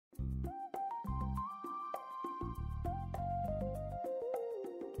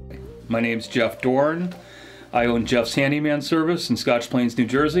My name's Jeff Dorn. I own Jeff's Handyman Service in Scotch Plains, New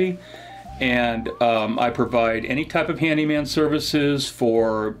Jersey. And I provide any type of handyman services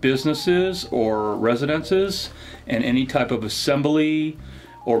for businesses or residences and any type of assembly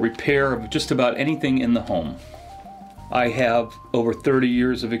or repair of just about anything in the home. I have over 30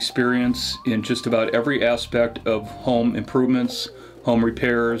 years of experience in just about every aspect of home improvements, home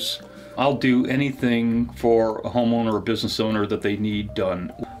repairs. I'll do anything for a homeowner or business owner that they need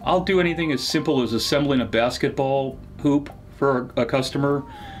done. I'll do anything as simple as assembling a basketball hoop for a customer,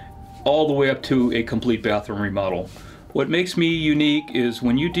 all the way up to a complete bathroom remodel. What makes me unique is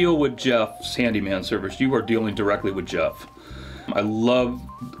when you deal with Jeff's Handyman Service, you are dealing directly with Jeff. I love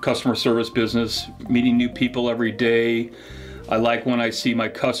customer service business, meeting new people every day. I like when I see my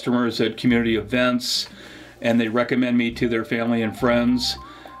customers at community events and they recommend me to their family and friends.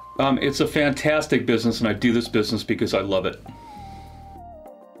 It's a fantastic business, and I do this business because I love it.